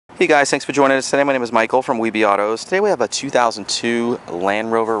Hey guys, thanks for joining us today. My name is Michael from WeBe Autos. Today we have a 2002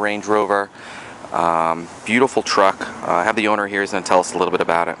 Land Rover, Range Rover. Beautiful truck. I have the owner here. He's going to tell us a little bit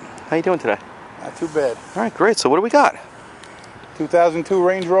about it. How you doing today? Not too bad. All right, great. So what do we got? 2002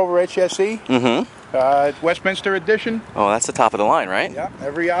 Range Rover HSE. Mm-hmm. Westminster edition. Oh, that's the top of the line, right? Yeah,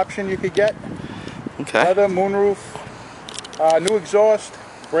 every option you could get. Okay. Leather, moonroof, new exhaust,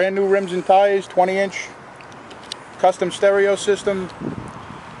 brand new rims and tires, 20-inch, custom stereo system,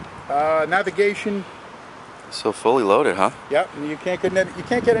 navigation. So fully loaded, huh? Yep, and you can't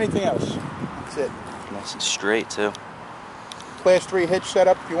get anything else. That's it. Nice and straight too. Class 3 hitch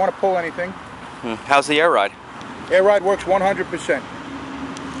setup if you want to pull anything. How's the air ride? Air ride works 100%.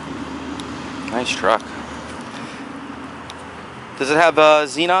 Nice truck. Does it have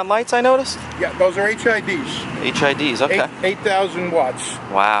xenon lights, I noticed? Yeah, those are HIDs. HIDs, okay. 8,000 watts.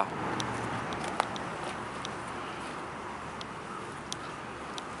 Wow.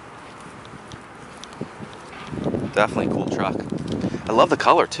 Definitely a cool truck. I love the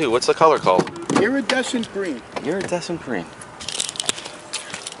color too. What's the color called? Iridescent green. Iridescent green.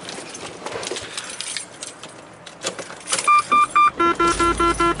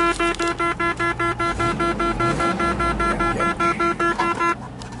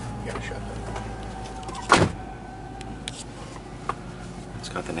 It's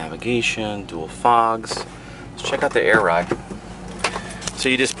got the navigation, dual fogs. Let's check out the air ride. So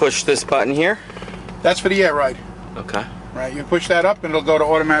you just push this button here? That's for the air ride. Okay. Right, you push that up and it'll go to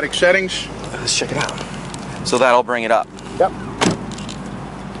automatic settings. Let's check it out. So that'll bring it up. Yep.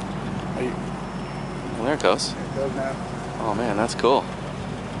 Well, there it goes. There it goes now. Oh man, that's cool.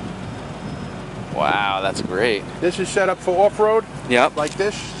 Wow, that's great. This is set up for off-road. Yep. Like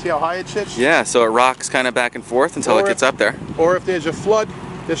this. See how high it sits? Yeah, so it rocks kind of back and forth until it gets up there. Or if there's a flood,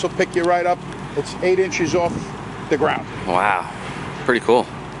 this will pick you right up. It's 8 inches off the ground. Wow, pretty cool.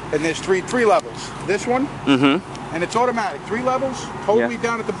 And there's three levels. This one, and it's automatic. 3 levels, totally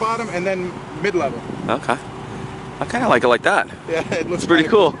down at the bottom, and then mid-level. Okay. I kind of like it like that. Yeah, it looks pretty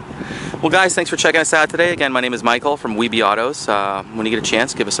cool. Well, guys, thanks for checking us out today. Again, my name is Michael from WeBe Autos. When you get a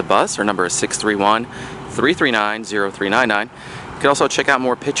chance, give us a buzz. Our number is 631-339-0399. You can also check out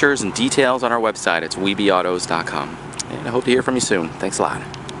more pictures and details on our website. It's WeBeAutos.com. And I hope to hear from you soon. Thanks a lot.